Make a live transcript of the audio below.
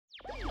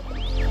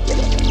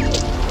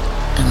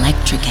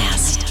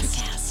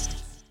Electrocast.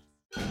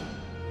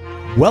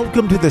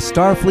 Welcome to the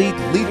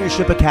Starfleet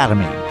Leadership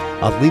Academy,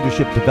 a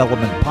leadership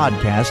development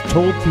podcast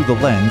told through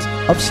the lens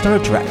of Star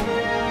Trek.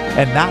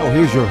 And now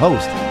here's your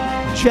host,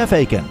 Jeff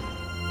Aiken.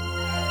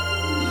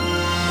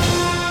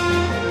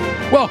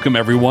 Welcome,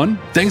 everyone.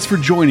 Thanks for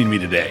joining me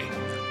today.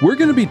 We're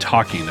going to be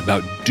talking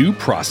about due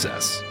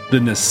process, the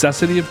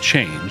necessity of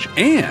change,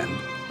 and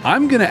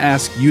I'm going to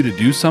ask you to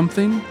do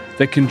something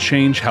that can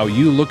change how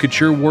you look at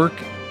your work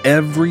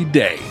every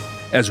day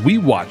as we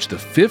watch the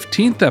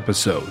 15th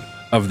episode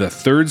of the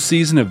third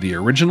season of the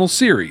original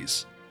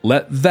series.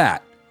 Let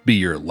that be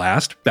your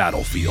last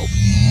battlefield.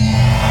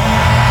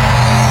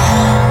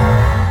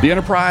 The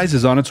Enterprise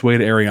is on its way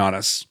to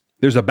Arianis.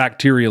 There's a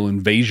bacterial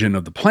invasion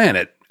of the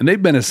planet, and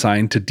they've been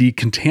assigned to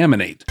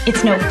decontaminate.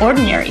 It's no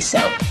ordinary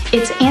soap.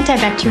 It's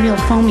antibacterial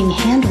foaming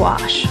hand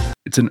wash.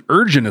 It's an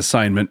urgent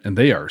assignment, and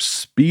they are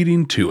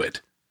speeding to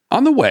it.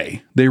 On the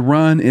way, they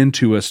run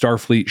into a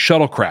Starfleet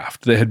shuttlecraft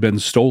that had been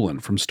stolen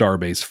from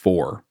Starbase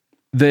 4.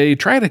 They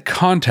try to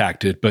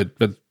contact it, but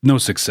no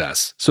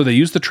success. So they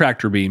use the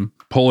tractor beam,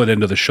 pull it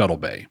into the shuttle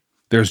bay.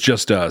 There's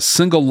just a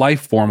single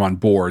life form on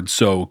board,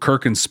 so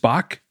Kirk and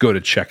Spock go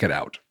to check it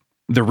out.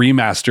 The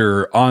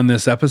remaster on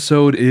this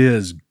episode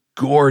is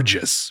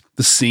gorgeous.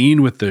 The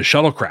scene with the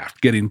shuttlecraft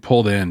getting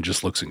pulled in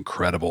just looks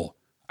incredible.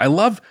 I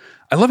love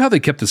how they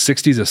kept the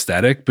 60s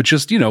aesthetic, but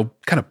just, kind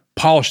of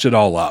polished it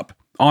all up.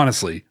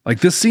 Honestly,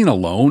 this scene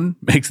alone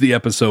makes the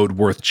episode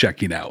worth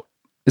checking out.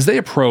 As they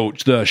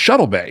approach the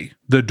shuttle bay,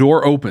 the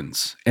door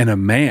opens and a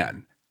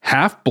man,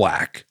 half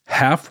black,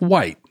 half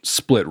white,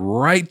 split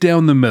right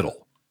down the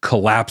middle,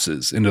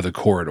 collapses into the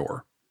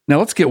corridor. Now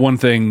let's get one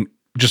thing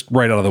just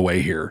right out of the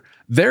way here.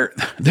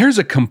 There's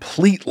a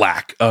complete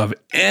lack of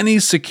any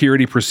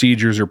security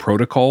procedures or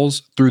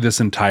protocols through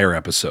this entire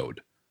episode.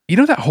 You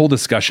know that whole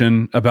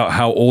discussion about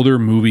how older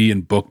movie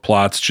and book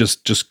plots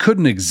just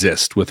couldn't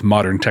exist with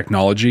modern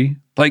technology?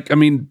 I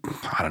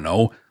don't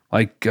know,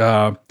 like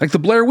the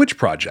Blair Witch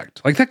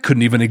Project. That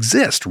couldn't even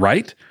exist,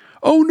 right?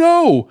 Oh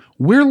no,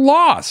 we're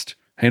lost.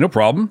 Hey, no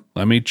problem.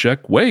 Let me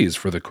check Waze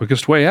for the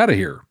quickest way out of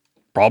here.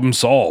 Problem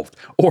solved.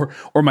 Or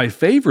my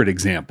favorite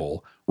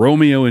example,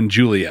 Romeo and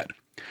Juliet.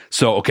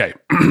 So, okay,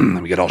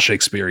 let me get all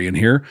Shakespearean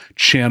here.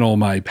 Channel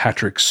my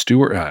Patrick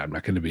Stewart. I'm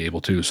not going to be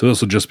able to, so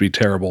this will just be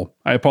terrible.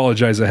 I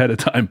apologize ahead of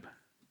time.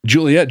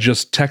 Juliet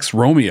just texts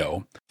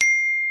Romeo.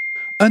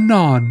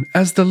 Anon,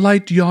 as the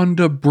light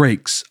yonder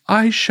breaks,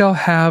 I shall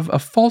have a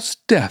false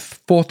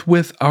death.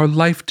 Forthwith our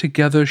life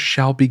together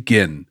shall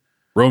begin.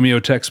 Romeo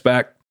texts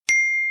back.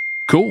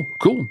 Cool,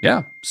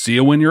 yeah, see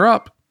you when you're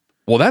up.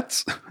 Well,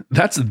 that's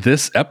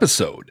this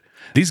episode.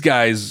 These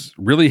guys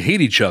really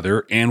hate each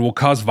other and will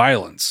cause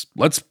violence.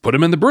 Let's put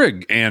them in the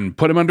brig and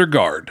put them under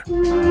guard.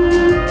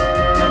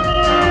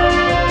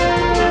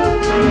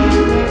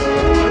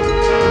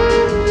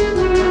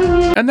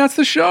 And that's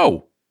the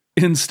show.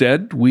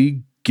 Instead,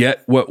 we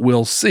get what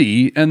we'll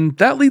see, and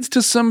that leads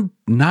to some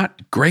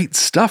not great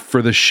stuff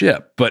for the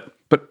ship. But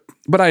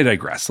I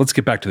digress. Let's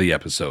get back to the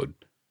episode.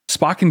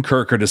 Spock and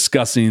Kirk are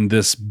discussing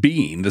this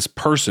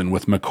person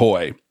with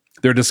McCoy.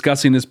 They're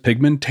discussing his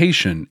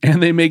pigmentation,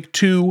 and they make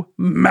two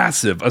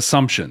massive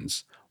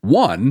assumptions.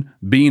 One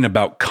being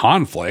about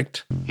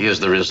conflict. He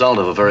is the result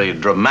of a very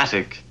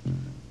dramatic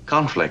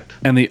conflict.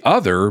 And the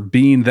other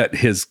being that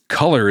his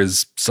color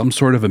is some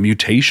sort of a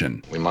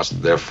mutation. We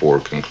must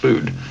therefore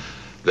conclude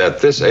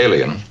that this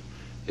alien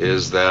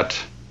is that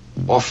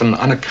often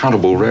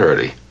unaccountable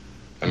rarity,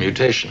 a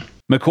mutation.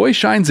 McCoy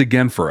shines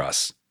again for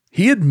us.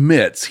 He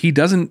admits he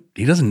doesn't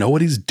know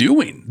what he's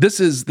doing.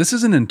 This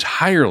is an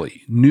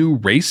entirely new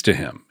race to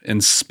him, and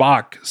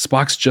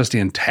Spock's just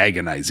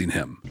antagonizing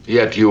him.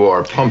 Yet you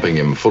are pumping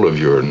him full of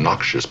your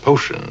noxious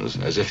potions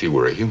as if he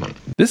were a human.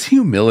 This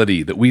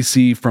humility that we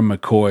see from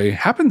McCoy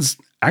happens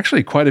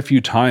actually quite a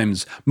few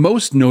times,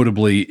 most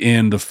notably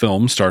in the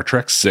film Star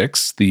Trek VI,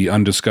 The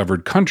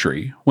Undiscovered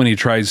Country, when he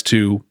tries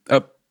to,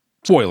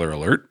 spoiler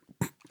alert,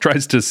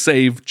 tries to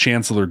save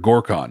Chancellor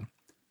Gorkon.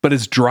 But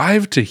his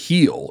drive to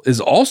heal is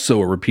also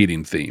a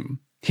repeating theme.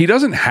 He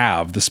doesn't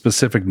have the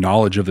specific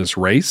knowledge of this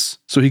race,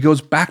 so he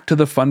goes back to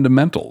the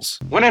fundamentals.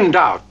 When in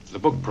doubt, the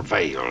book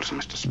prevails,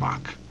 Mr.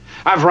 Spock.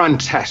 I've run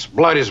tests.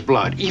 Blood is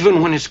blood,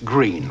 even when it's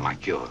green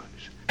like yours.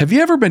 Have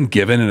you ever been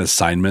given an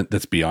assignment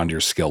that's beyond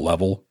your skill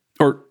level?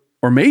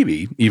 Or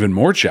maybe even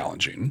more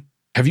challenging,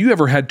 have you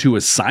ever had to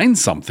assign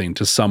something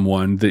to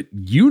someone that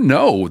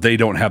they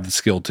don't have the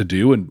skill to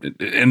do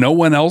and no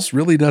one else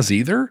really does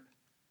either?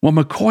 Well,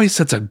 McCoy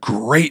sets a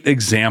great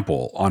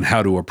example on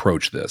how to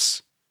approach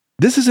this.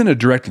 This isn't a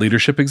direct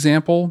leadership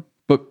example,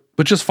 but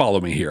just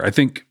follow me here. I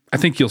think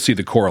you'll see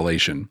the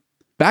correlation.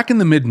 Back in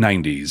the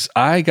mid-90s,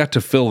 I got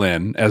to fill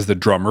in as the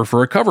drummer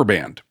for a cover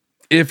band.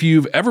 If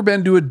you've ever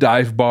been to a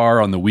dive bar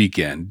on the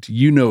weekend,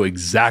 you know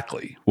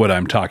exactly what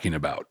I'm talking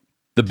about.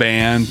 The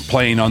band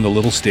playing on the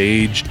little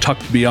stage,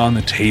 tucked beyond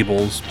the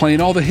tables,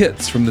 playing all the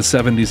hits from the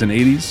 70s and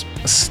 80s,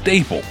 a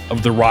staple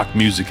of the rock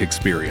music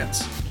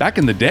experience. Back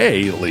in the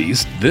day, at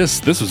least,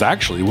 this was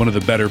actually one of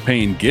the better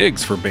paying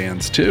gigs for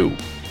bands too.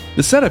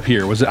 The setup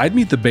here was that I'd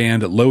meet the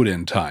band at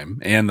load-in time,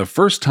 and the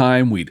first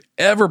time we'd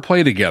ever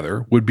play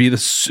together would be the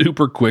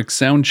super quick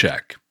sound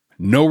check.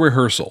 No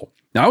rehearsal.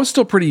 Now, I was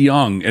still pretty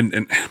young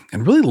and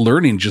really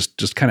learning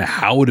just kind of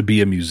how to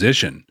be a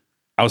musician.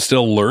 I was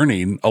still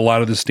learning a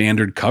lot of the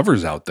standard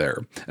covers out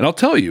there. And I'll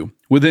tell you,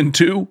 within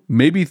 2,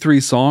 maybe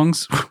 3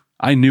 songs,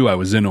 I knew I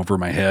was in over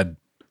my head.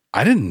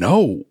 I didn't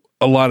know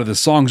a lot of the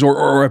songs,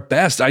 or at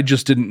best, I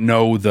just didn't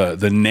know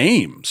the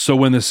name. So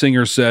when the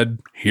singer said,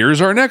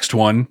 "Here's our next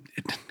one,"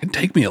 it'd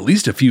take me at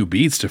least a few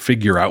beats to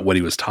figure out what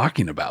he was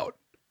talking about.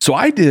 So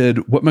I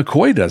did what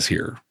McCoy does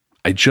here.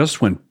 I just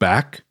went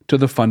back to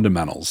the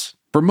fundamentals.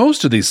 For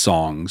most of these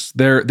songs,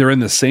 they're in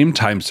the same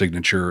time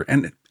signature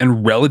and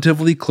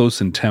relatively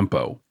close in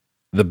tempo.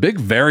 The big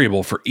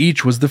variable for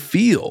each was the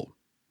feel.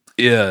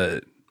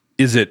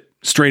 Is it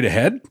straight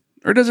ahead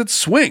or does it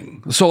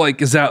swing? So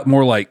like, is that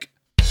more like,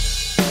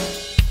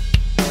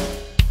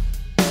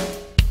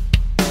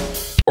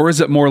 or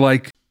is it more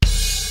like?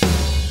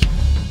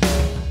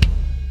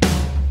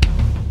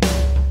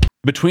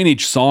 Between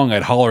each song,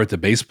 I'd holler at the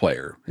bass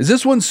player, "Is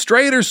this one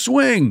straight or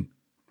swing?"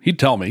 He'd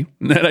tell me,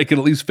 and then I could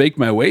at least fake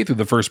my way through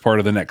the first part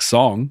of the next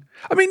song.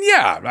 I mean,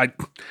 yeah,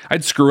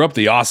 I'd screw up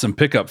the awesome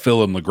pickup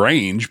fill in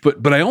LaGrange,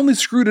 but I only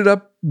screwed it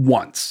up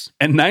once.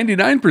 And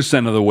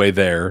 99% of the way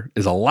there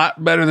is a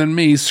lot better than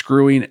me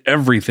screwing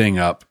everything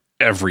up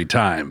every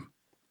time.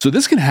 So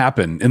this can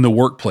happen in the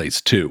workplace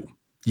too.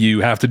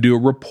 You have to do a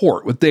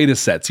report with data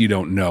sets you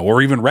don't know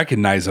or even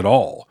recognize at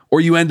all.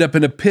 Or you end up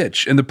in a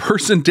pitch and the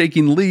person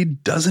taking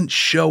lead doesn't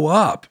show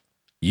up.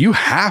 You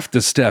have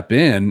to step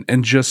in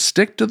and just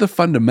stick to the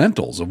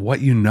fundamentals of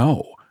what you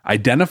know.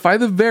 Identify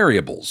the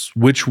variables,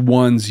 which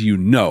ones you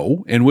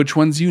know and which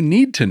ones you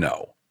need to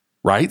know,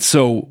 right?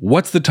 So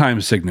what's the time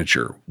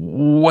signature?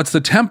 What's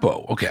the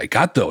tempo? Okay, I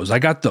got those.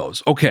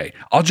 Okay,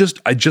 I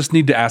just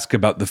need to ask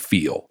about the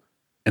feel.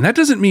 And it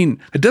doesn't mean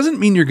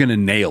you're going to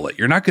nail it.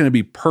 You're not going to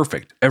be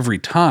perfect every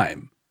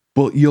time.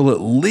 But you'll at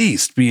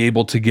least be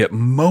able to get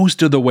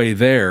most of the way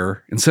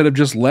there instead of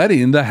just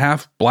letting the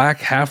half black,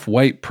 half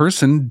white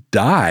person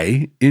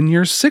die in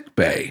your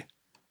sickbay.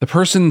 The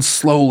person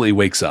slowly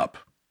wakes up.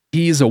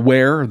 He's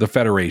aware of the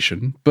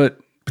Federation, but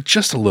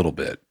just a little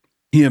bit.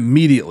 He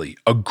immediately,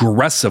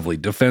 aggressively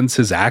defends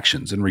his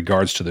actions in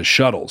regards to the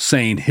shuttle,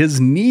 saying his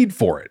need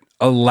for it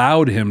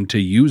allowed him to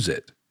use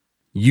it.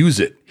 Use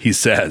it, he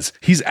says.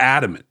 He's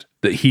adamant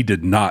that he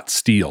did not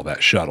steal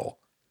that shuttle.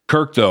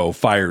 Kirk, though,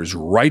 fires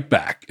right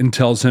back and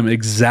tells him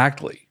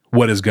exactly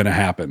what is going to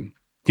happen.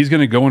 He's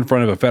going to go in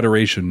front of a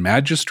Federation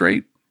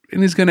magistrate,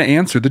 and he's going to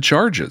answer the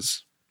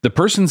charges. The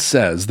person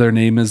says their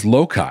name is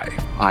Loki.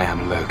 I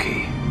am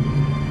Loki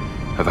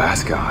of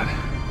Asgard.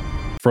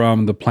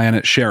 From the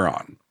planet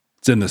Charon.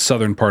 It's in the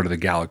southern part of the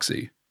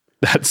galaxy.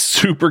 That's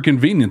super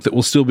convenient that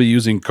we'll still be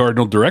using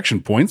cardinal direction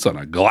points on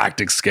a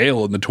galactic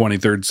scale in the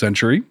 23rd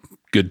century.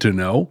 Good to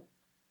know.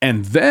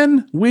 And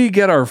then we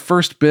get our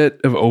first bit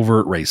of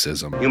overt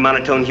racism. You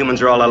monotone humans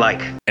are all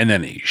alike. And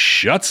then he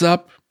shuts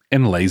up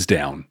and lays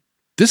down.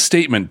 This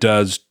statement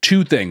does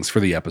 2 things for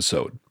the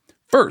episode.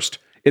 First,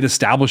 it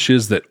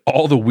establishes that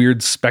all the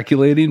weird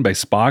speculating by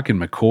Spock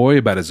and McCoy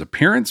about his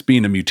appearance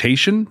being a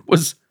mutation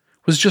was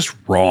just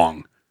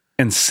wrong.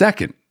 And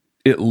second,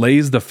 it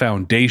lays the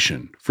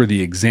foundation for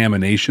the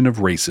examination of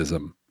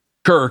racism.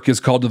 Kirk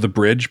is called to the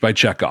bridge by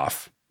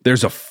Chekhov.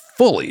 There's a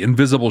fully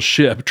invisible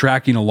ship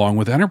tracking along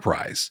with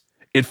Enterprise.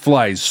 It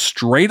flies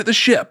straight at the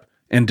ship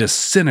and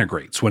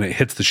disintegrates when it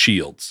hits the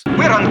shields.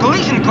 We're on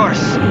collision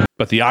course.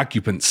 But the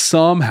occupants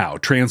somehow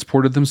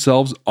transported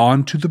themselves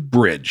onto the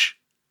bridge.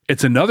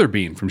 It's another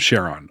being from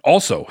Charon,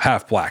 also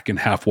half black and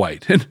half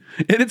white. And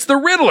it's the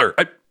Riddler.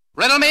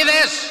 Riddle me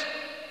this.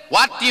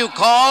 What do you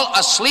call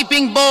a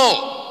sleeping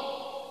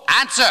bull?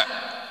 Answer.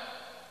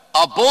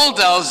 A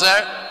bulldozer.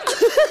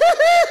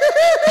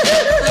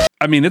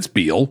 I mean, it's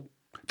Beale,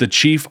 the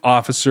chief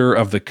officer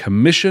of the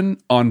Commission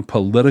on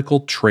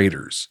Political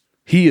Traitors.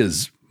 He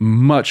is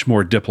much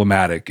more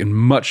diplomatic and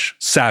much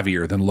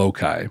savvier than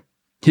Loki.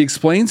 He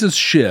explains his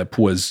ship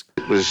was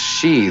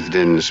sheathed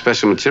in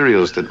special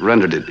materials that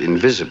rendered it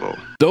invisible.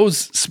 Those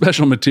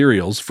special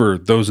materials, for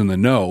those in the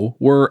know,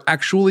 were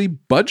actually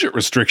budget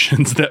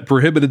restrictions that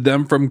prohibited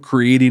them from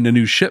creating a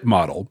new ship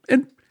model.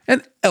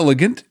 An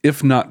elegant,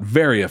 if not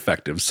very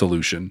effective,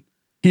 solution.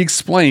 He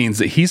explains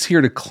that he's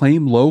here to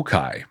claim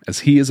Loki as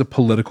he is a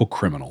political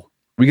criminal.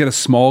 We get a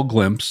small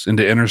glimpse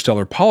into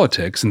interstellar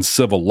politics and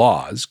civil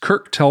laws.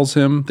 Kirk tells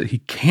him that he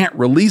can't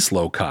release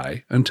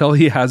Loki until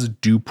he has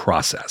due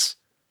process.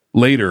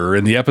 Later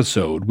in the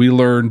episode, we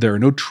learn there are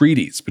no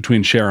treaties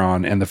between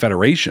Charon and the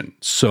Federation,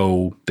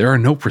 so there are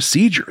no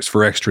procedures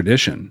for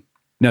extradition.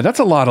 Now, that's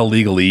a lot of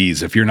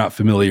legalese if you're not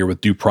familiar with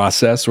due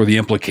process or the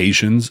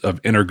implications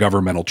of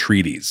intergovernmental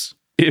treaties.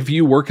 If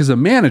you work as a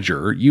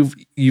manager,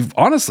 you've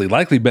honestly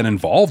likely been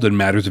involved in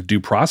matters of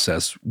due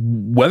process,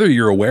 whether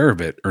you're aware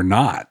of it or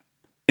not.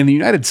 In the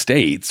United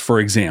States, for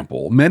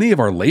example, many of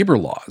our labor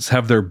laws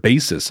have their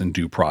basis in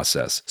due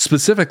process,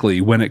 specifically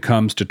when it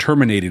comes to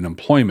terminating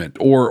employment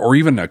or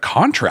even a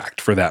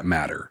contract for that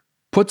matter.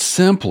 Put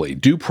simply,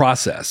 due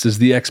process is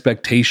the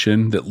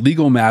expectation that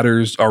legal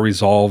matters are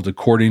resolved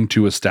according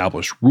to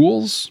established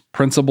rules,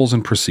 principles,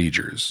 and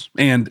procedures.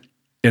 And,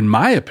 in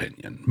my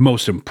opinion,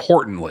 most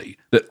importantly,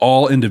 that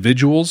all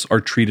individuals are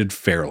treated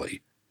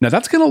fairly. Now,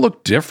 that's going to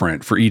look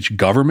different for each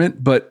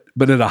government, but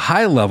at a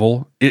high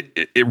level,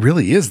 it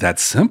really is that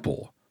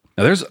simple.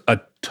 Now, there's a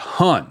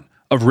ton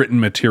of written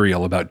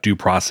material about due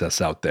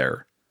process out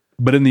there.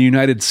 But in the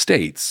United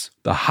States,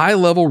 the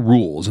high-level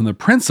rules and the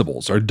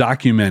principles are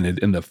documented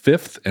in the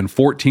 5th and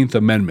 14th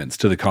Amendments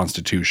to the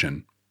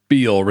Constitution.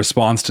 Beale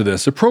responds to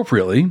this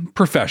appropriately,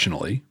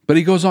 professionally, but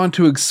he goes on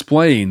to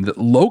explain that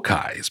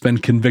Lokai has been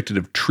convicted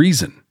of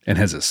treason and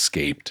has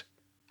escaped.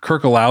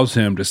 Kirk allows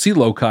him to see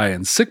Lokai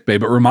in sickbay,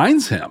 but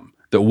reminds him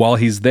that while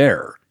he's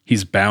there,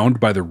 he's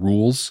bound by the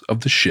rules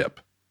of the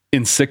ship.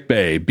 In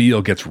sickbay,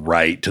 Beale gets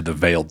right to the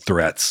veiled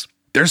threats.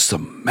 There's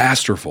some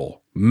masterful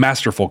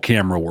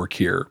camera work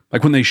here.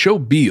 Like when they show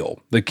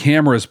Beale, the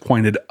camera is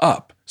pointed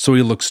up, so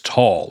he looks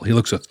tall, he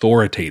looks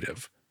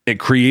authoritative. It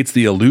creates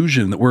the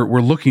illusion that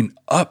we're looking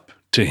up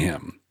to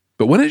him.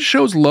 But when it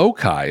shows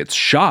Lokai, it's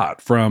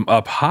shot from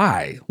up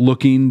high,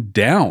 looking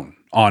down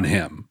on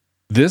him.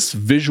 This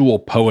visual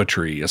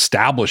poetry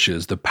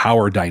establishes the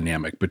power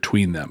dynamic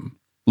between them.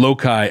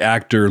 Lokai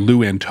actor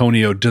Lou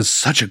Antonio does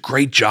such a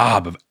great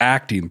job of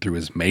acting through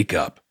his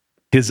makeup.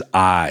 His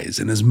eyes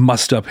and his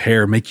mussed-up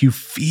hair make you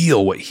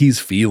feel what he's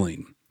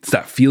feeling. It's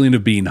that feeling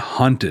of being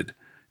hunted,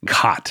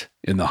 caught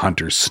in the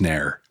hunter's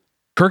snare.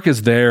 Kirk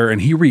is there,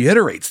 and he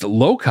reiterates that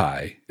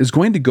Lokai is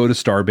going to go to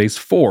Starbase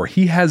 4.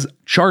 He has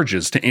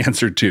charges to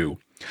answer to.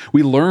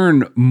 We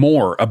learn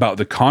more about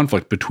the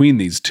conflict between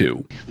these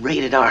two.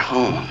 Raided our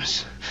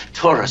homes,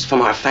 tore us from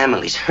our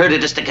families,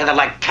 herded us together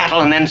like cattle,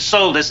 and then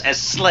sold us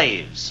as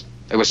slaves.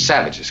 They were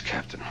savages,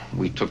 Captain.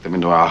 We took them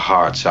into our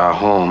hearts, our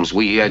homes.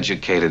 We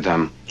educated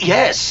them.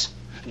 Yes,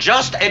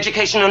 just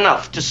education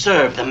enough to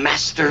serve the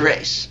master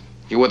race.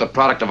 You were the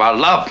product of our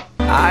love.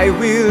 I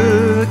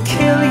will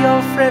kill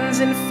your friends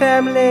and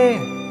family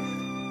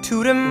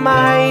to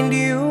remind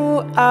you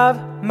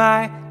of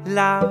my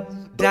love.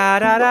 Da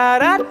da da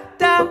da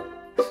da.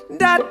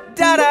 Da,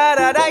 da, da,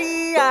 da,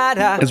 da,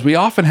 da. As we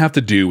often have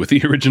to do with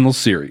the original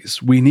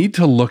series, we need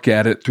to look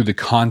at it through the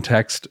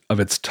context of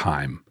its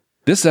time.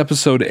 This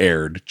episode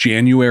aired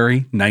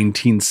January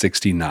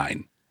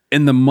 1969.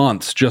 In the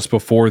months just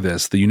before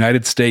this, the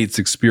United States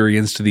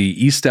experienced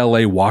the East LA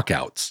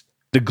walkouts,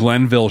 the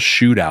Glenville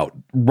shootout,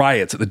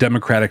 riots at the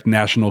Democratic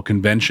National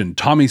Convention,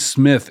 Tommy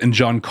Smith and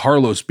John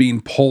Carlos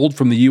being pulled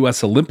from the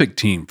U.S. Olympic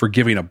team for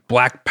giving a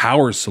Black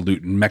Power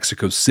salute in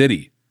Mexico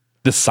City,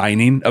 the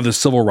signing of the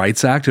Civil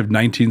Rights Act of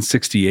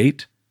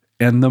 1968,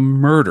 and the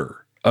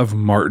murder of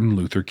Martin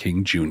Luther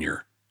King Jr.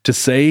 To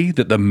say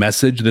that the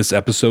message this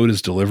episode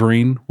is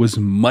delivering was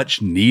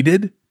much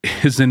needed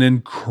is an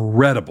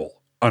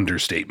incredible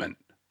understatement.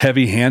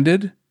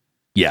 Heavy-handed?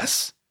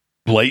 Yes.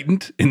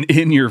 Blatant and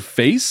in your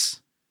face?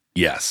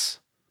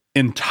 Yes.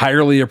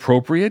 Entirely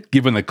appropriate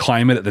given the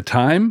climate at the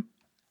time?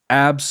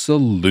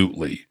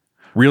 Absolutely.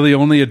 Really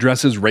only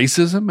addresses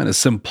racism in a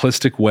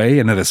simplistic way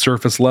and at a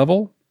surface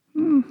level?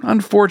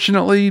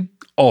 Unfortunately,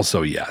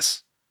 also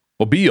yes.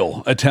 Well,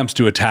 Beale attempts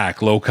to attack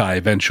Lokai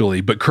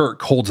eventually, but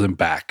Kirk holds him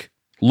back.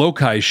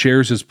 Lokai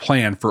shares his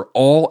plan for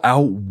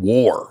all-out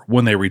war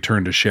when they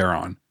return to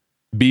Sharon.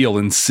 Beale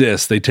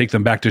insists they take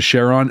them back to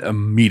Sharon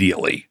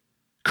immediately.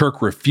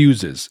 Kirk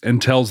refuses and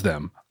tells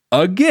them,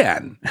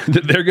 again,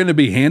 that they're going to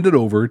be handed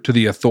over to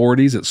the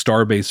authorities at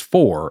Starbase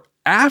 4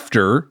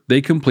 after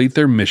they complete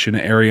their mission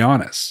at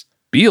Arianis.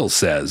 Beale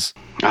says,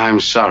 I'm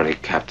sorry,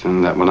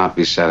 Captain. That will not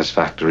be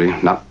satisfactory.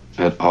 Not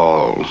at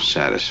all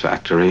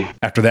satisfactory.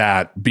 After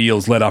that,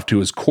 Beale's led off to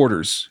his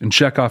quarters, and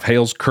Chekhov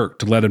hails Kirk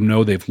to let him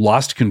know they've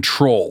lost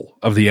control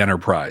of the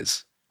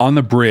Enterprise. On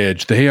the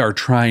bridge, they are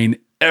trying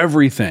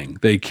everything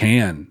they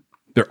can.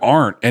 There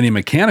aren't any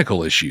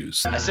mechanical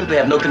issues. I simply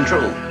have no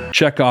control.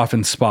 Chekhov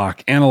and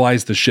Spock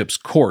analyze the ship's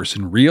course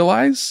and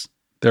realize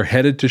they're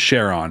headed to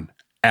Sharon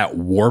at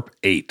Warp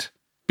 8.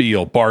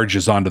 Beale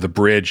barges onto the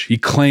bridge. He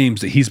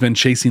claims that he's been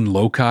chasing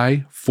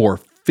Lokai for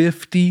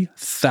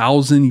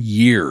 50,000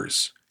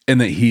 years and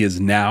that he is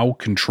now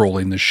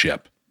controlling the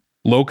ship.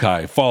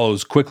 Lokai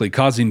follows quickly,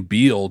 causing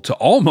Beale to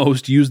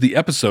almost use the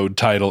episode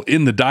title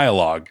in the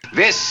dialogue.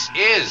 This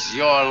is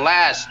your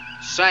last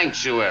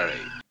sanctuary.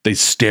 They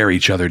stare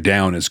each other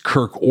down as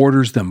Kirk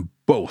orders them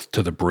both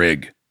to the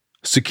brig.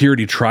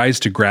 Security tries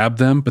to grab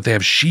them, but they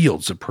have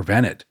shields that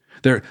prevent it.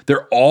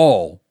 They're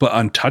all but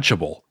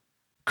untouchable.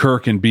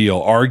 Kirk and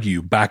Beale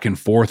argue back and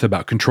forth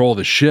about control of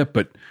the ship,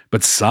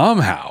 but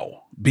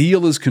somehow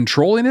Beale is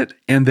controlling it,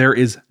 and there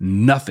is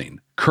nothing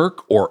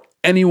Kirk or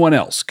anyone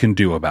else can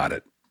do about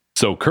it.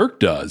 So Kirk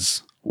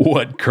does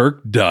what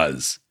Kirk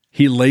does.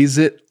 He lays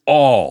it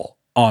all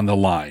on the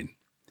line.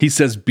 He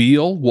says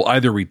Beale will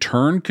either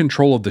return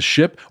control of the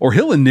ship or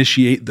he'll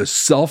initiate the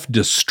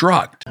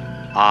self-destruct.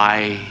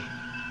 I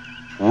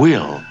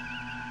will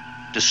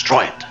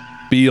destroy it.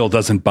 Beale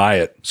doesn't buy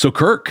it, so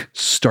Kirk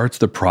starts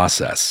the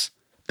process.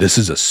 This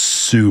is a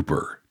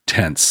super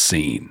tense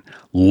scene.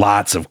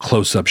 Lots of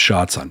close-up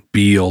shots on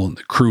Beale and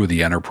the crew of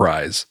the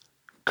Enterprise.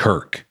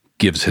 Kirk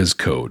gives his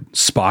code.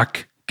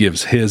 Spock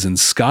gives his, and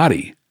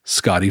Scotty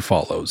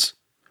follows.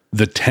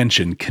 The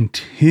tension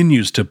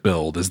continues to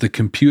build as the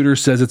computer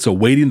says it's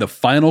awaiting the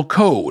final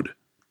code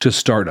to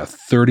start a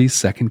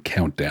 30-second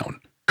countdown.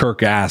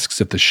 Kirk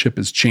asks if the ship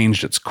has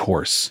changed its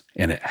course,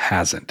 and it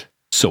hasn't.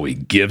 So he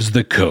gives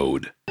the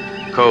code.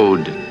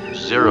 Code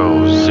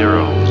 000.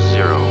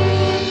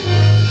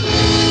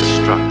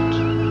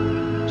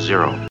 Destruct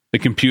 0. The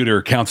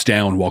computer counts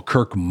down while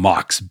Kirk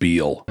mocks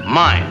Beale.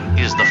 Mine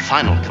is the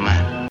final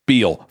command.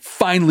 Beale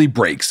finally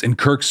breaks, and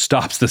Kirk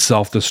stops the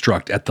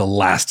self-destruct at the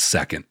last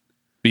second.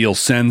 Beale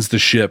sends the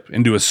ship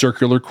into a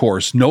circular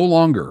course, no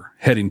longer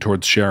heading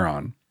towards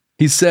Charon.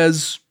 He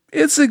says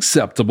it's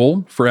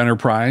acceptable for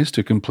Enterprise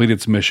to complete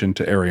its mission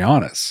to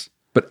Arianis,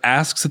 but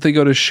asks that they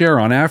go to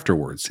Charon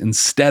afterwards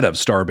instead of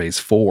Starbase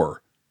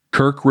 4.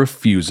 Kirk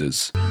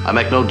refuses. I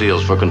make no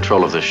deals for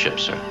control of this ship,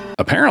 sir.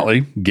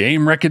 Apparently,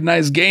 game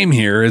recognized game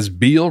here as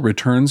Beale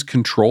returns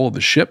control of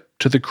the ship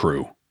to the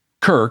crew.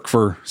 Kirk,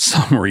 for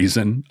some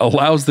reason,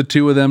 allows the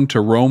two of them to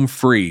roam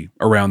free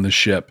around the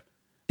ship.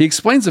 He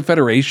explains the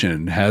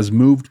Federation has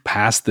moved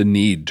past the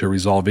need to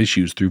resolve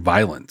issues through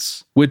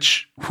violence,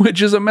 which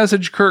is a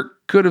message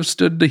Kirk could have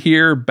stood to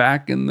hear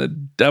back in the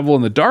Devil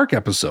in the Dark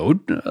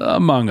episode,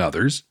 among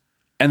others.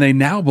 And they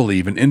now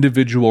believe in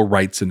individual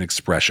rights and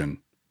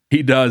expression.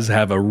 He does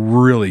have a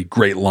really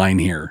great line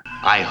here.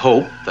 I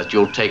hope that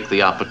you'll take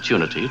the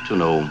opportunity to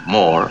know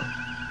more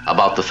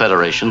about the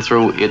Federation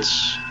through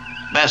its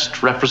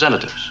best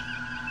representatives,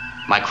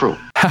 my crew.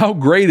 How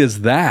great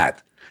is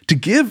that? To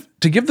give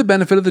the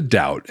benefit of the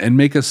doubt and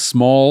make a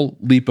small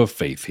leap of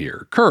faith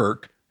here,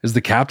 Kirk, as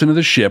the captain of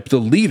the ship, the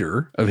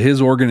leader of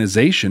his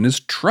organization, is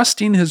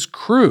trusting his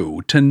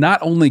crew to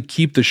not only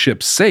keep the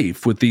ship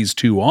safe with these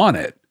two on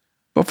it,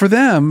 but for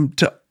them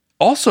to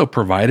also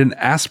provide an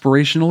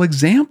aspirational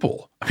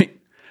example. I mean,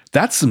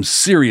 that's some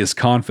serious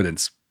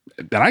confidence,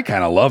 and I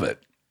kind of love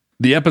it.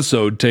 The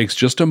episode takes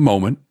just a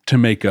moment to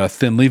make a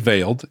thinly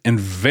veiled and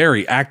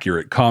very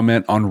accurate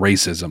comment on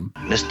racism.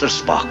 Mr.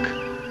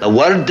 Spock, the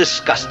word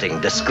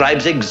disgusting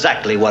describes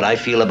exactly what I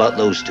feel about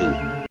those two.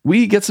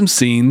 We get some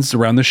scenes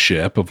around the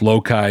ship of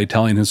Lokai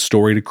telling his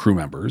story to crew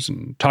members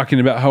and talking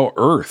about how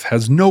Earth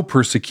has no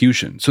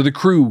persecution, so the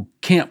crew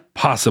can't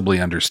possibly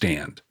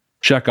understand.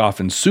 Chekhov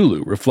and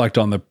Sulu reflect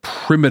on the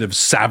primitive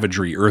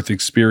savagery Earth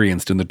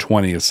experienced in the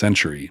 20th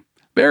century.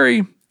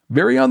 Very,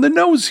 very on the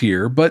nose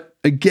here, but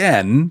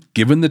again,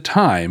 given the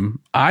time,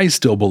 I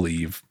still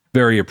believe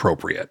very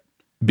appropriate.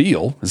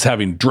 Beale is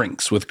having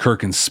drinks with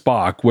Kirk and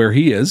Spock, where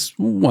he is,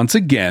 once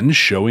again,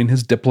 showing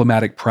his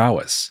diplomatic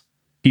prowess.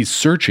 He's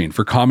searching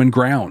for common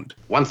ground.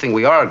 One thing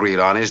we are agreed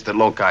on is that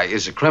Lokai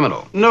is a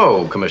criminal.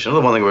 No, Commissioner.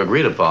 The one thing we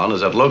agreed upon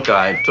is that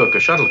Lokai took a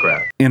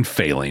shuttlecraft. And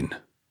failing.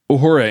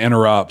 Uhura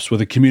interrupts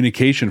with a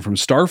communication from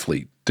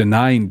Starfleet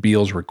denying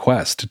Beale's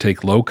request to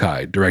take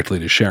Lokai directly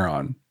to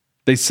Charon.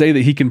 They say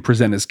that he can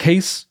present his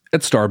case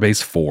at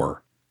Starbase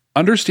 4.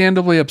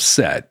 Understandably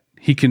upset,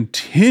 he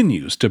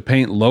continues to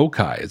paint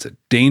Lokai as a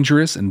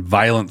dangerous and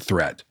violent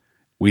threat.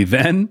 We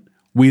then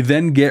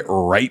get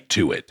right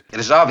to it.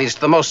 It is obvious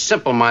to the most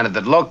simple-minded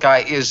that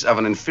Lokai is of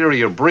an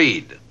inferior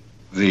breed.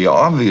 The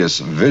obvious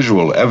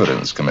visual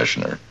evidence,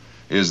 Commissioner,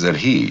 is that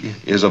he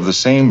is of the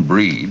same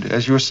breed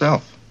as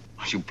yourself.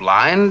 Are you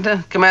blind,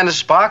 Commander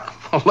Spock?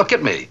 Well, look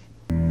at me.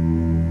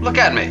 Look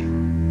at me.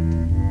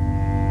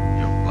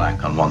 You're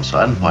black on one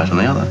side and white on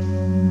the other.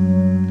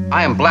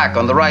 I am black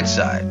on the right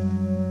side.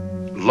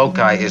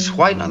 Lokai is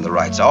white on the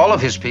right side. All of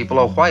his people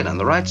are white on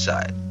the right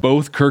side.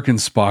 Both Kirk and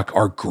Spock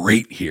are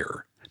great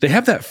here. They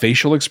have that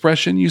facial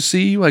expression you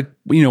see, like,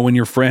 when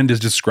your friend is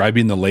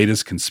describing the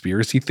latest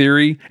conspiracy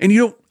theory, and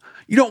you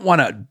don't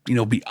want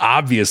to, be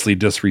obviously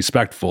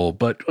disrespectful,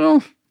 but,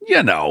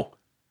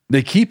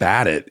 They keep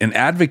at it and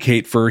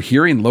advocate for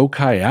hearing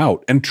Lokai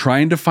out and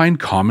trying to find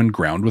common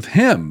ground with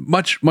him,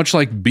 much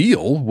like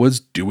Beale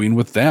was doing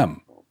with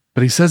them.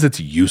 But he says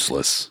it's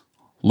useless.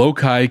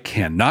 Lokai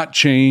cannot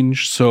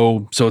change,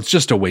 so it's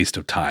just a waste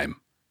of time.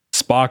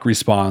 Spock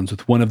responds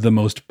with one of the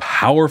most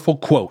powerful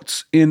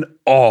quotes in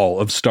all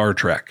of Star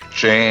Trek.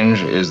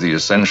 Change is the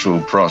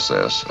essential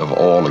process of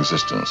all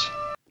existence.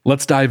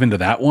 Let's dive into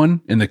that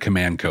one in the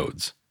command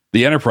codes.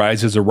 The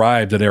Enterprise has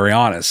arrived at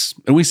Arianis,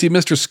 and we see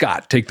Mr.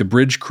 Scott take the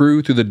bridge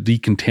crew through the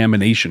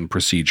decontamination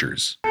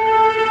procedures.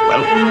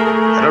 Well,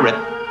 let her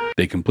rip.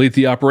 They complete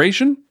the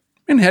operation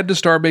and head to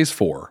Starbase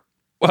 4.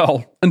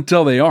 Well,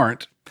 until they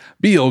aren't.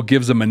 Beale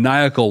gives a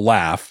maniacal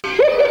laugh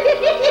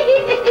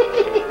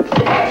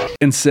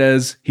and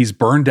says he's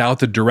burned out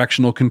the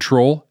directional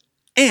control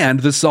and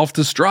the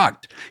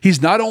self-destruct.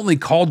 He's not only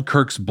called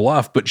Kirk's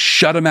bluff, but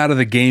shut him out of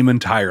the game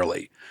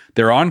entirely.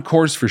 They're on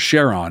course for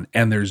Charon,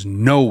 and there's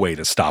no way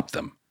to stop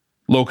them.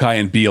 Lokai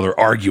and Beale are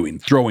arguing,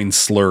 throwing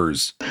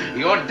slurs.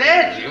 You're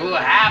dead, you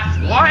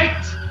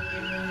half-white.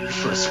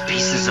 Useless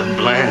pieces of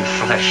bland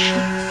flesh.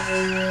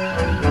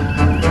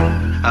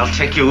 I'll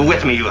take you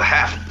with me, you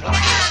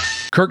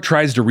half-white. Kirk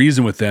tries to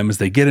reason with them as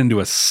they get into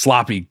a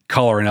sloppy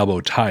collar and elbow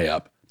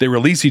tie-up. They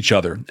release each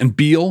other, and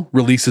Beale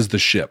releases the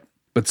ship.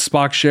 But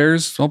Spock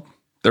shares, well,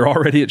 they're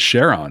already at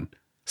Charon.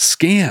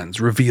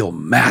 Scans reveal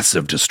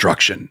massive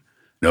destruction.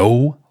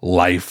 No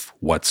life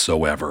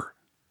whatsoever.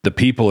 The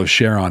people of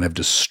Charon have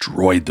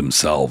destroyed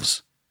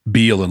themselves.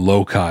 Beale and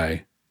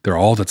Lokai, they're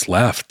all that's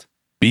left.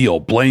 Beale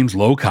blames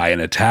Lokai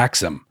and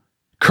attacks him.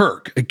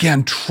 Kirk,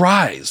 again,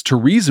 tries to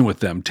reason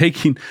with them,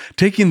 taking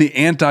the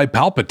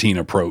anti-Palpatine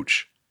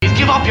approach.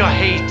 Give up your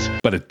hate.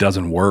 But it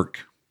doesn't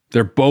work.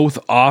 They're both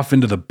off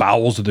into the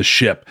bowels of the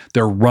ship.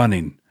 They're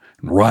running,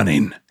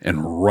 running,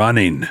 and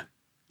running.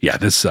 Yeah,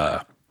 this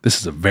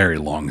is a very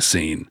long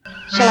scene.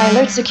 Shall I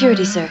alert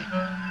security, sir?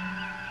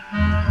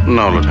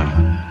 No,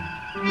 Lieutenant.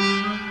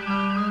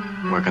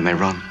 Where can they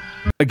run?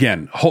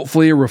 Again,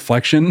 hopefully a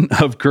reflection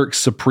of Kirk's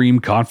supreme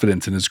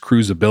confidence in his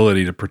crew's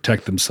ability to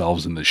protect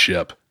themselves in the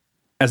ship.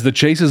 As the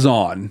chase is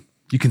on,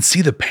 you can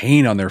see the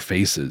pain on their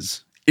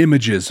faces.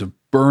 Images of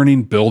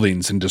burning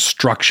buildings and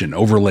destruction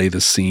overlay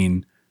the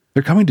scene.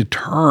 They're coming to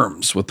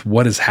terms with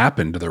what has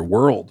happened to their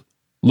world.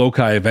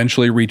 Lokai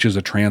eventually reaches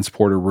a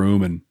transporter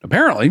room and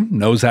apparently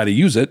knows how to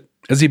use it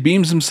as he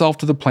beams himself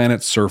to the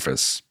planet's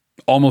surface.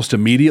 Almost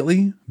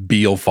immediately,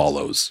 Beale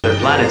follows. The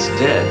planet's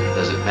dead.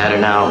 Does it matter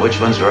now which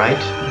one's right?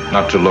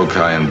 Not to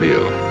Lokai and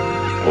Beale.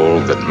 All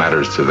that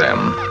matters to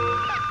them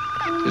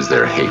is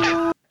their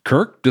hate.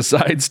 Kirk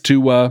decides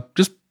to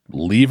just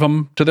leave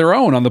them to their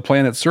own on the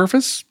planet's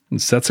surface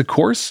and sets a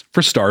course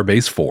for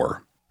Starbase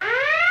 4.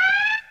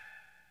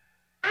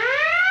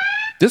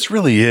 This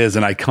really is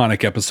an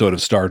iconic episode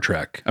of Star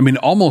Trek. I mean,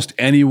 almost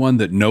anyone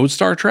that knows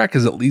Star Trek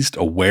is at least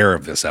aware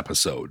of this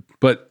episode.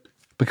 But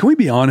can we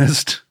be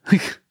honest?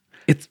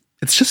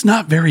 It's just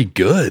not very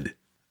good.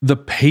 The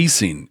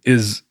pacing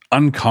is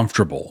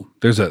uncomfortable.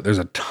 There's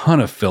a ton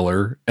of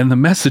filler, and the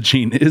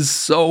messaging is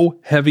so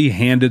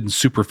heavy-handed and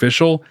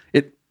superficial.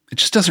 It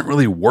just doesn't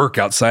really work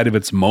outside of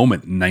its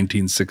moment in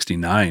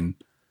 1969.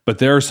 But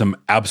there are some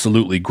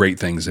absolutely great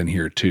things in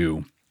here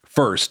too.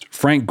 First,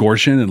 Frank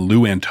Gorshin and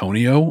Lou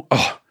Antonio.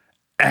 Oh,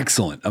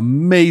 excellent,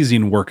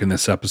 amazing work in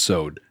this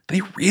episode. They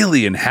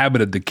really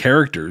inhabited the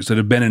characters that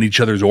have been in each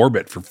other's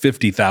orbit for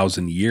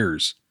 50,000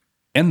 years.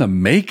 And the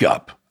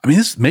makeup. I mean,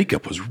 this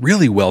makeup was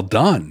really well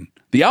done.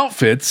 The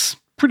outfits,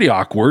 pretty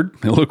awkward.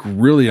 They look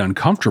really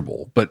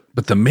uncomfortable. But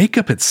the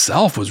makeup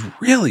itself was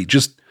really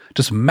just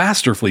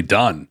masterfully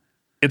done.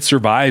 It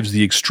survives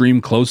the extreme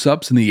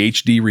close-ups and the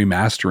HD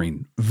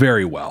remastering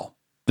very well.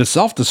 The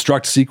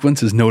self-destruct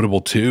sequence is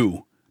notable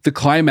too. The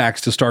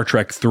climax to Star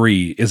Trek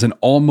III is an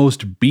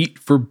almost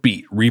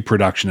beat-for-beat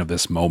reproduction of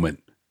this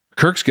moment.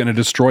 Kirk's going to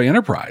destroy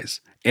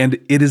Enterprise, and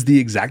it is the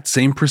exact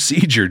same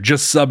procedure,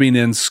 just subbing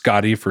in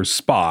Scotty for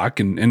Spock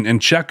and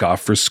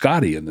Chekhov for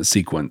Scotty in the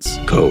sequence.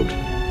 Code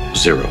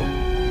 000.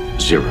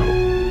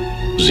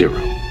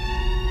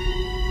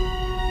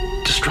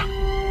 Destruct.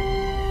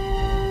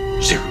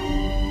 0.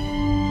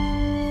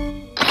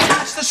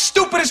 That's the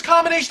stupidest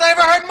combination I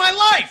ever heard in my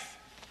life.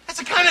 That's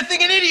the kind of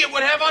thing an idiot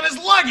would have on his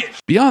luggage.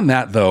 Beyond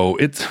that, though,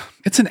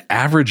 it's an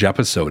average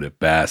episode at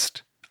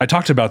best. I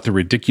talked about the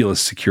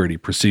ridiculous security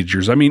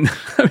procedures. I mean,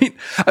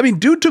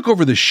 dude took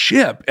over the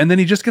ship, and then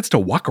he just gets to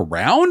walk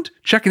around,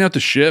 checking out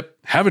the ship,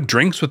 having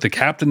drinks with the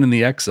captain and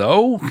the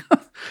XO.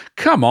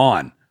 Come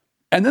on.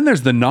 And then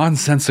there's the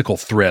nonsensical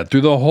thread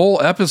through the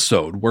whole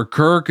episode where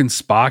Kirk and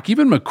Spock,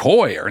 even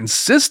McCoy, are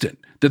insistent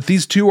that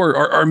these two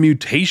are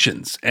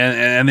mutations,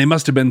 and they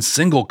must have been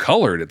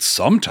single-colored at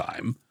some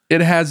time.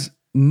 It has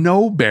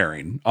no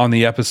bearing on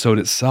the episode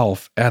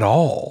itself at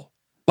all.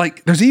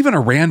 Like, there's even a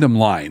random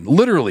line,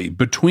 literally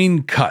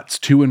between cuts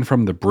to and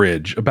from the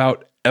bridge,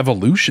 about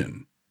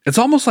evolution. It's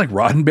almost like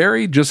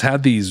Roddenberry just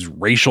had these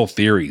racial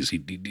theories. He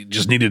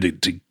just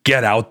needed to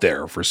get out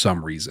there for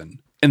some reason.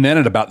 And then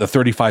at about the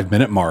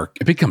 35-minute mark,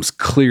 it becomes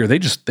clear they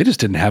just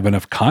didn't have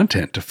enough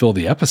content to fill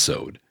the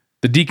episode.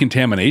 The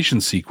decontamination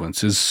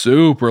sequence is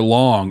super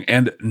long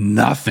and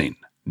nothing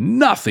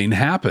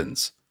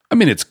happens. I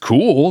mean, it's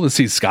cool to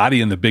see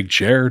Scotty in the big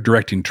chair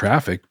directing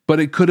traffic, but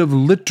it could have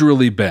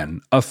literally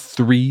been a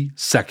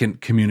 3-second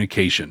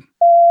communication.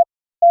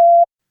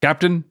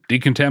 Captain,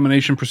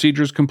 decontamination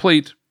procedures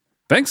complete.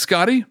 Thanks,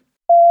 Scotty.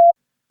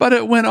 But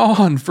it went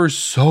on for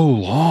so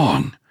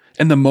long.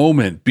 And the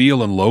moment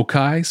Beale and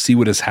Lokai see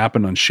what has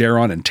happened on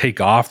Charon and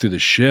take off through the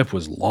ship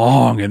was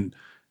long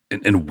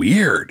and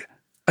weird.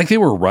 Like they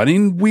were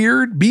running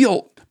weird.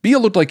 Beale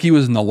looked like he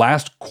was in the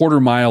last quarter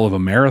mile of a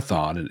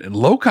marathon, and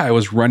Lokai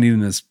was running in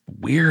this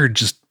weird,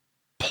 just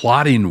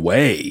plodding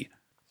way.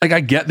 Like, I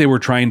get they were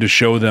trying to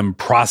show them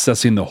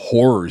processing the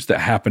horrors that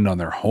happened on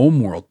their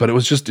homeworld, but it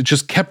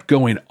just kept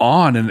going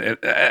on, and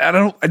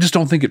I just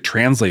don't think it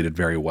translated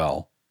very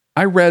well.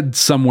 I read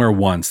somewhere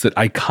once that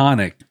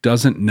iconic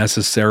doesn't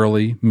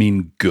necessarily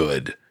mean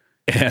good,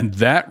 and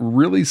that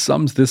really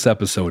sums this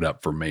episode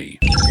up for me.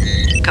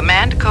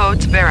 Command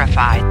codes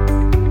verified.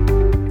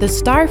 The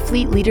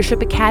Starfleet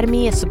Leadership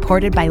Academy is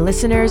supported by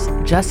listeners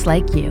just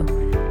like you.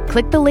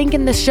 Click the link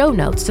in the show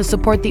notes to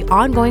support the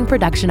ongoing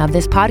production of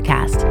this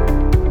podcast.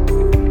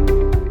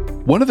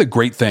 One of the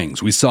great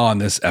things we saw in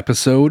this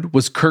episode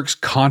was Kirk's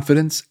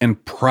confidence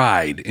and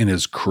pride in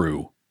his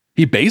crew.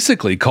 He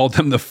basically called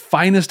them the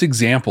finest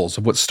examples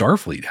of what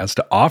Starfleet has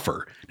to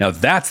offer. Now,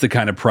 that's the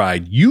kind of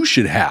pride you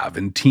should have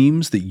in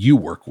teams that you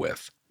work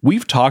with.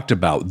 We've talked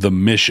about the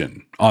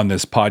mission on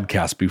this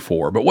podcast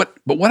before, but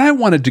what I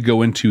wanted to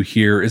go into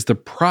here is the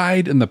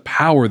pride and the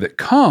power that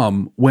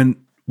come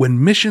when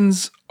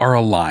missions are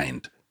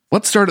aligned.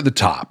 Let's start at the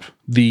top,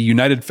 the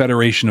United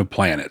Federation of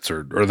Planets,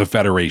 or the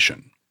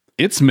Federation.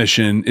 Its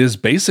mission is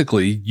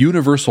basically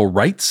universal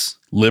rights,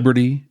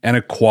 liberty, and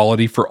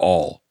equality for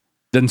all.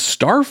 Then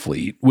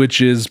Starfleet,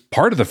 which is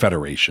part of the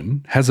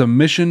Federation, has a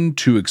mission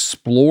to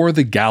explore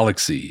the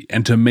galaxy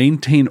and to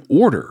maintain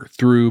order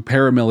through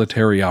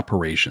paramilitary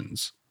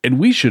operations. And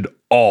we should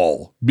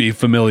all be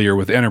familiar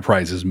with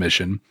Enterprise's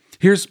mission.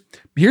 Here's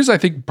I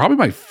think probably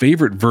my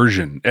favorite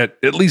version, at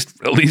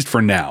least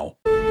for now.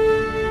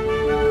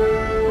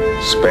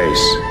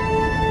 Space,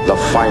 the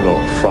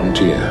final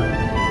frontier.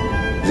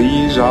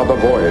 These are the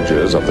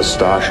voyages of the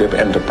Starship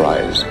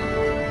Enterprise.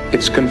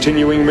 Its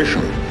continuing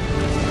mission: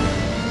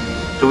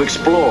 to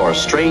explore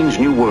strange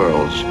new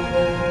worlds,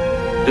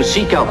 to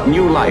seek out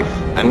new life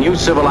and new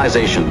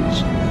civilizations,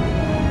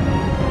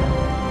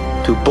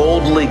 to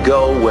boldly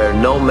go where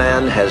no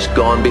man has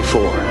gone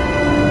before.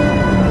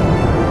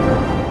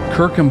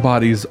 Kirk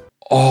embodies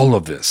all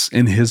of this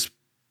in his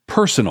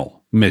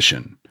personal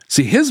mission.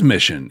 See, his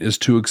mission is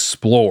to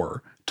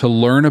explore, to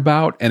learn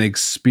about and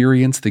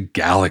experience the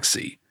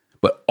galaxy,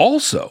 but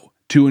also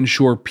to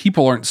ensure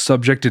people aren't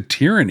subject to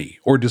tyranny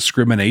or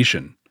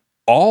discrimination.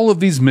 All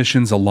of these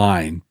missions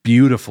align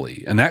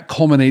beautifully, and that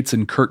culminates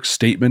in Kirk's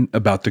statement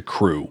about the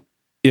crew.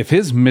 If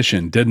his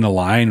mission didn't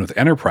align with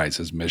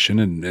Enterprise's mission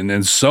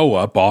and sew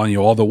up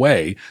all the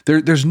way,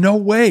 there's no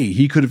way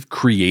he could have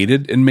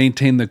created and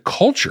maintained the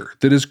culture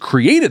that has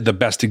created the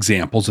best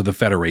examples of the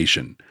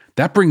Federation.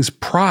 That brings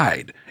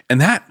pride, and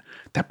that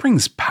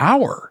brings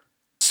power.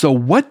 So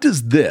what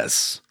does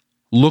this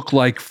look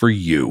like for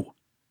you?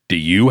 Do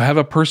you have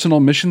a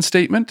personal mission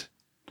statement?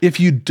 If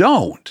you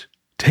don't,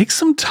 take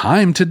some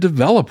time to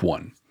develop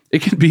one.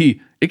 It can be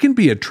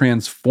a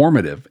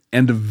transformative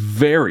and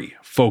very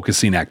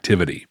focusing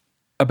activity.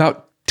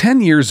 About 10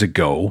 years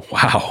ago,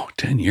 wow,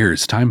 10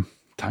 years, time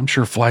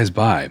sure flies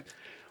by.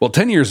 Well,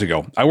 10 years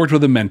ago, I worked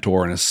with a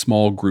mentor in a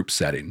small group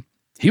setting.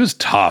 He was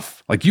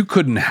tough. Like, you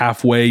couldn't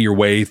halfway your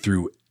way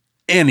through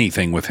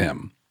anything with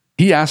him.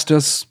 He asked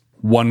us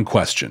one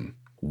question: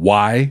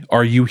 why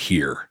are you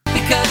here?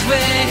 Because we're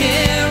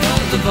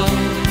heroes of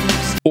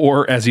old.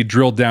 Or, as he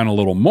drilled down a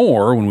little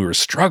more when we were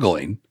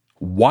struggling,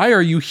 why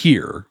are you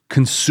here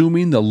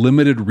consuming the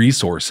limited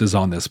resources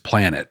on this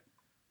planet?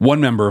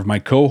 One member of my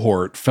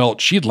cohort felt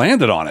she'd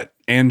landed on it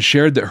and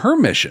shared that her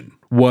mission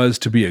was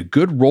to be a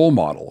good role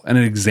model and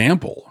an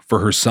example for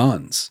her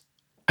sons.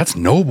 That's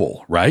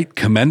noble, right?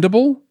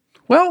 Commendable?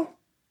 Well,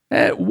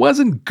 it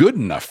wasn't good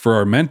enough for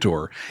our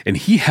mentor, and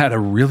he had a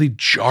really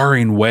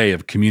jarring way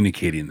of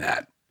communicating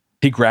that.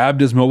 He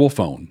grabbed his mobile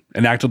phone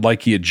and acted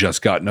like he had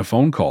just gotten a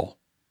phone call.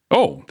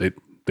 Oh,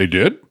 they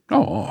did?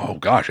 Oh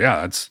gosh,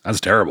 yeah,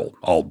 that's terrible.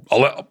 I'll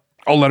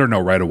let her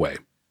know right away.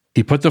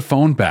 He put the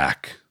phone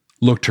back,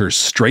 looked her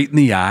straight in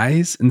the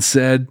eyes, and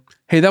said,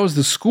 "Hey, that was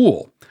the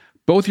school.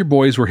 Both your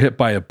boys were hit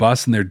by a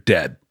bus and they're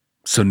dead.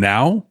 So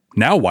now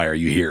why are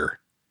you here?"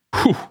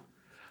 Whew.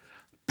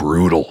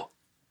 Brutal,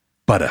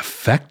 but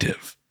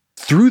effective.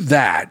 Through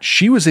that,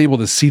 she was able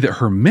to see that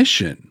her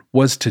mission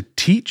was to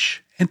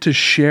teach and to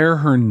share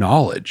her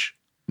knowledge.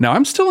 Now,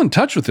 I'm still in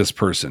touch with this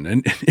person,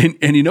 and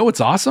you know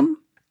what's awesome?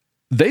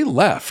 They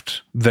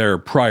left their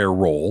prior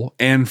role,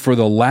 and for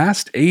the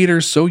last 8 or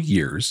so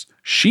years,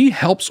 she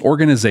helps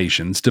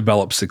organizations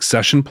develop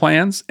succession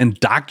plans and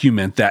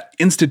document that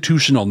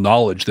institutional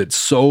knowledge that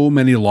so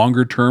many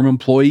longer-term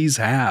employees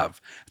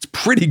have. It's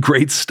pretty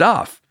great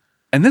stuff.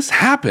 And this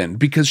happened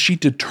because she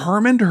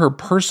determined her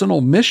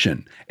personal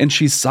mission, and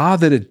she saw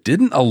that it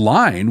didn't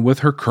align with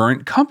her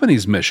current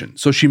company's mission.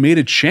 So she made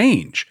a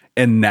change,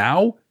 and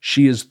now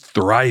she is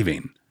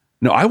thriving.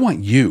 Now, I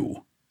want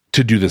you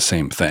to do the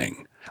same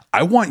thing.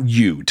 I want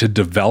you to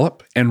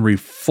develop and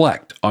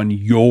reflect on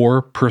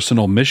your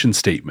personal mission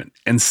statement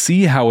and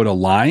see how it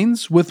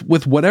aligns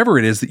with whatever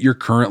it is that you're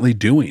currently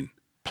doing.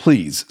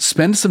 Please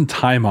spend some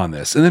time on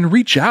this and then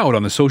reach out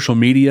on the social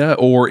media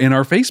or in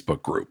our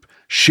Facebook group.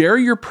 Share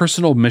your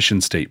personal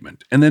mission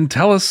statement and then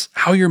tell us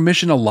how your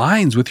mission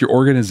aligns with your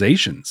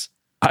organization's.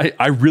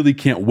 I really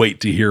can't wait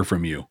to hear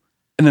from you.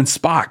 And then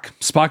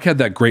Spock had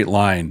that great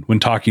line when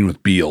talking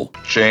with Beale.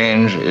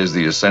 Change is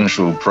the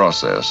essential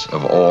process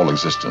of all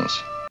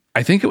existence.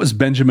 I think it was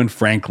Benjamin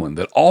Franklin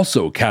that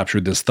also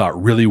captured this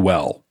thought really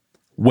well.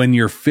 When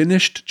you're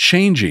finished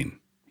changing,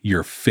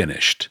 you're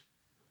finished.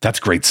 That's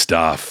great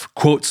stuff.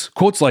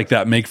 Quotes like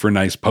that make for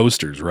nice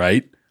posters,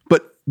 right?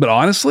 But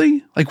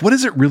honestly, like, what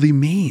does it really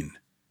mean?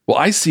 Well,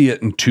 I see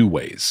it in two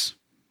ways.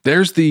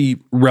 There's the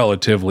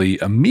relatively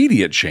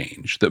immediate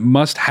change that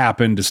must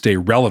happen to stay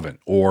relevant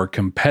or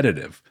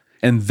competitive.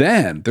 And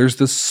then there's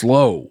the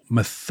slow,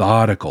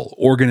 methodical,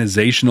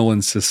 organizational,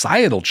 and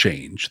societal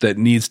change that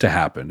needs to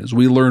happen as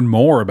we learn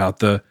more about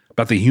the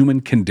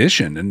human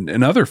condition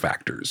and other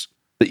factors.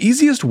 The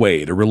easiest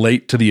way to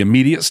relate to the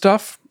immediate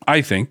stuff,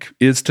 I think,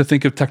 is to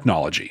think of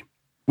technology.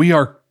 We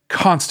are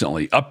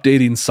constantly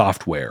updating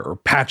software or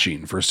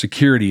patching for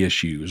security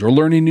issues or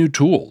learning new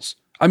tools.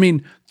 I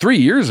mean, 3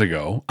 years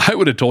ago, I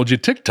would have told you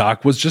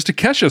TikTok was just a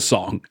Kesha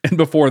song, and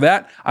before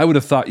that, I would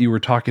have thought you were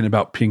talking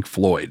about Pink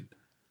Floyd.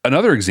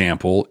 Another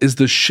example is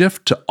the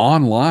shift to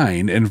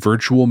online and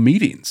virtual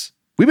meetings.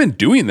 We've been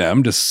doing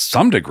them to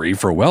some degree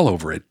for well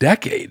over a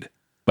decade.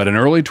 But in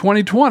early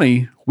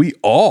 2020, we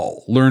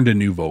all learned a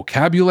new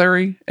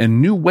vocabulary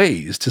and new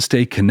ways to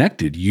stay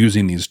connected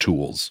using these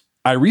tools.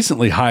 I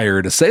recently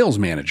hired a sales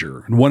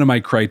manager, and one of my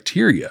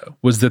criteria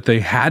was that they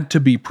had to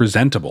be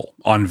presentable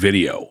on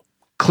video,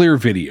 clear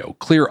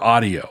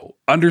audio,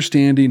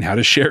 understanding how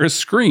to share a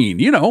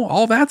screen,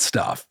 all that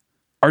stuff.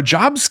 Our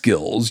job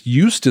skills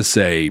used to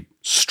say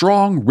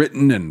strong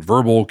written and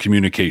verbal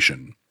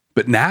communication,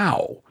 but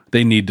now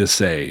they need to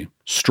say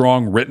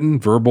strong written,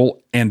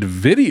 verbal, and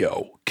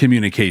video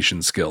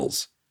communication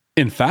skills.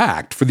 In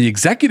fact, for the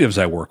executives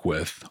I work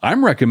with,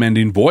 I'm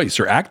recommending voice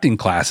or acting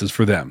classes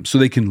for them so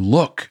they can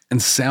look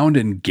and sound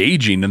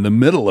engaging in the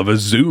middle of a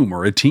Zoom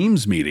or a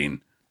Teams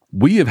meeting.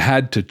 We have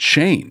had to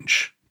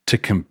change to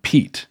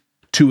compete,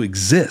 to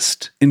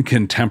exist in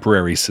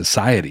contemporary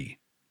society.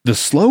 The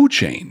slow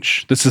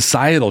change, the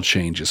societal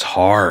change is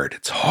hard.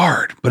 It's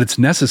hard, but it's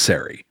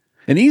necessary.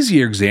 An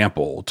easier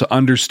example to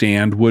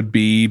understand would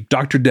be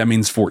Dr.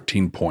 Deming's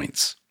 14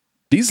 points.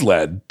 These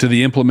led to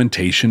the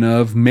implementation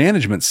of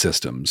management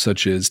systems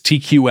such as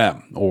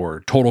TQM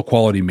or Total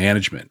Quality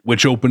Management,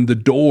 which opened the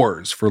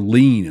doors for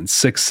Lean and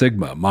Six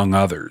Sigma, among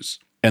others.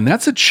 And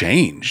that's a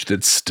change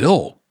that's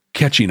still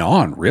catching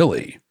on,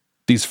 really.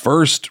 These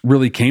first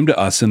really came to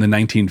us in the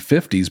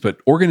 1950s, but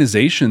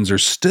organizations are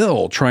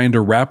still trying to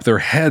wrap their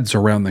heads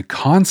around the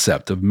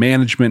concept of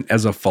management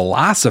as a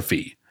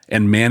philosophy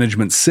and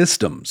management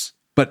systems.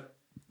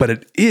 But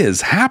it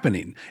is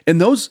happening. And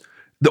the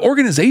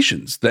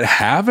organizations that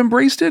have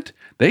embraced it,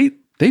 they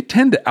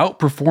tend to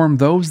outperform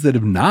those that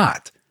have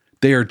not.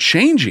 They are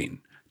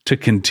changing to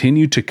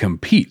continue to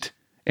compete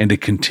and to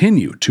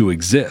continue to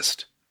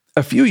exist.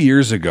 A few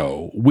years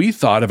ago, we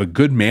thought of a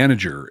good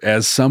manager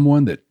as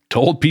someone that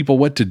told people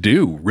what to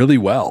do really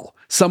well,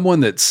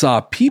 someone that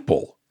saw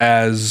people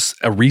as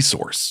a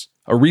resource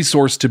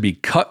to be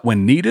cut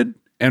when needed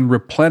and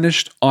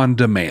replenished on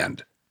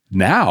demand.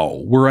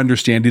 Now we're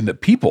understanding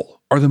that people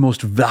are the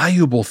most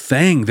valuable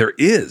thing there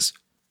is,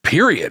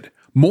 period.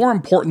 More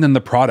important than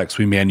the products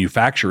we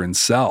manufacture and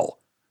sell.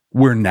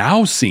 We're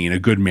now seeing a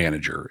good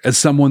manager as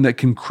someone that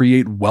can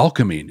create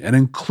welcoming and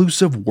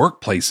inclusive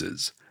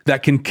workplaces,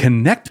 that can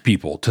connect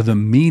people to the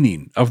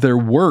meaning of their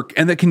work,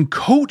 and that can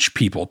coach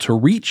people to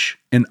reach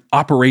and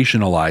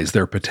operationalize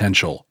their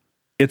potential.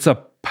 It's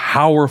a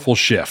powerful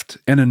shift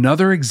and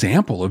another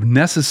example of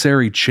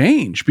necessary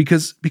change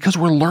because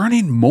we're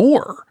learning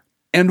more.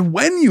 And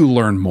when you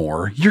learn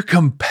more, you're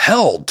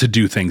compelled to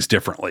do things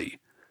differently,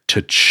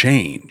 to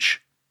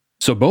change.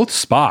 So both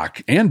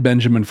Spock and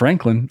Benjamin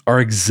Franklin are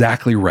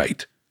exactly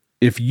right.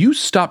 If you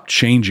stop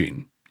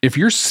changing, if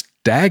you're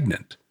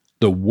stagnant,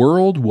 the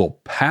world will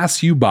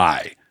pass you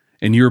by,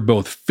 and you're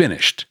both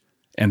finished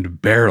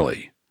and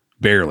barely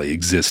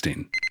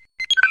existing.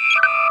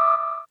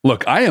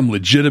 Look, I am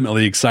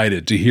legitimately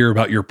excited to hear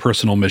about your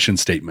personal mission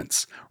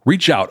statements.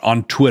 Reach out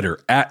on Twitter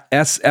at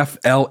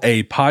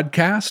SFLA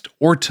Podcast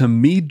or to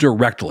me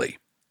directly.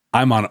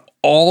 I'm on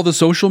all the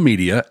social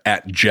media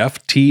at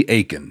Jeff T.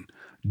 Aiken.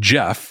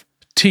 Jeff,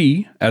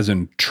 T as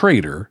in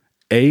trader,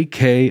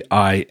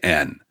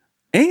 A-K-I-N.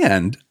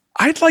 And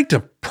I'd like to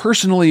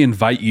personally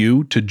invite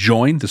you to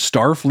join the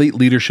Starfleet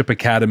Leadership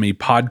Academy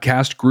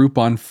podcast group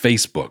on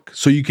Facebook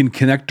so you can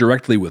connect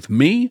directly with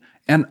me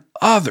and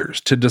others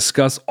to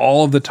discuss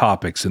all of the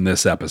topics in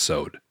this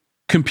episode.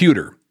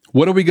 Computer,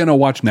 what are we going to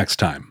watch next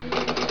time?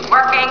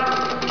 Working.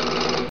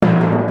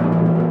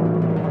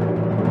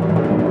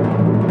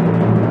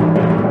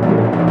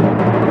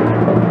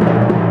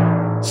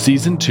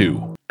 Season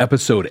 2,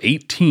 Episode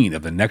 18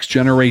 of The Next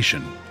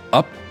Generation,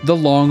 Up the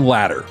Long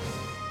Ladder.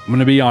 I'm going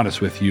to be honest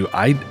with you,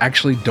 I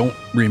actually don't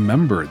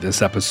remember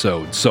this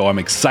episode, so I'm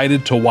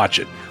excited to watch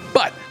it.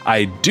 But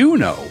I do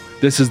know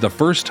this is the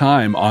first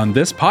time on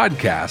this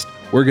podcast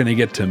we're going to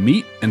get to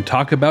meet and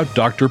talk about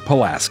Dr.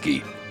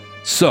 Pulaski.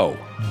 So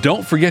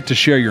don't forget to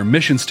share your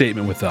mission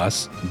statement with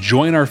us,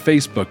 join our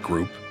Facebook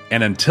group,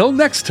 and until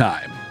next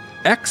time,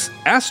 ex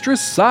astra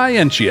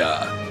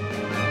scientia.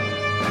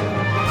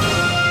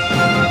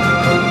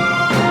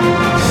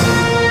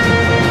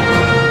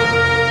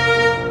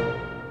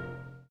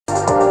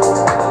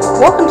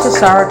 Welcome to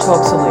Sarah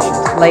Talk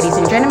Solutions. Ladies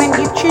and gentlemen,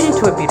 you've tuned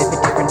into a bit of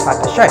a different type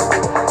of show.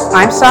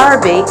 I'm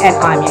Sarah B and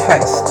I'm your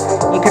host.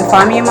 You can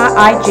find me on my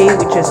IG,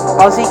 which is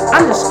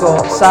Aussie_Sarah_LA.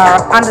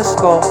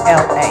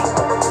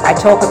 I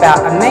talk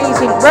about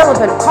amazing,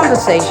 relevant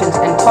conversations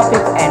and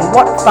topics and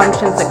what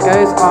functions that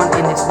goes on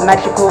in this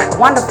magical,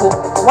 wonderful,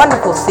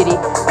 wonderful city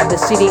of the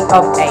City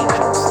of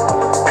Angels.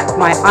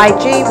 My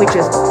IG, which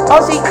is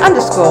Aussie_Sarah_LA.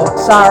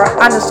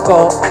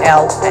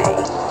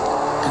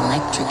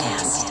 Electric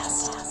acid.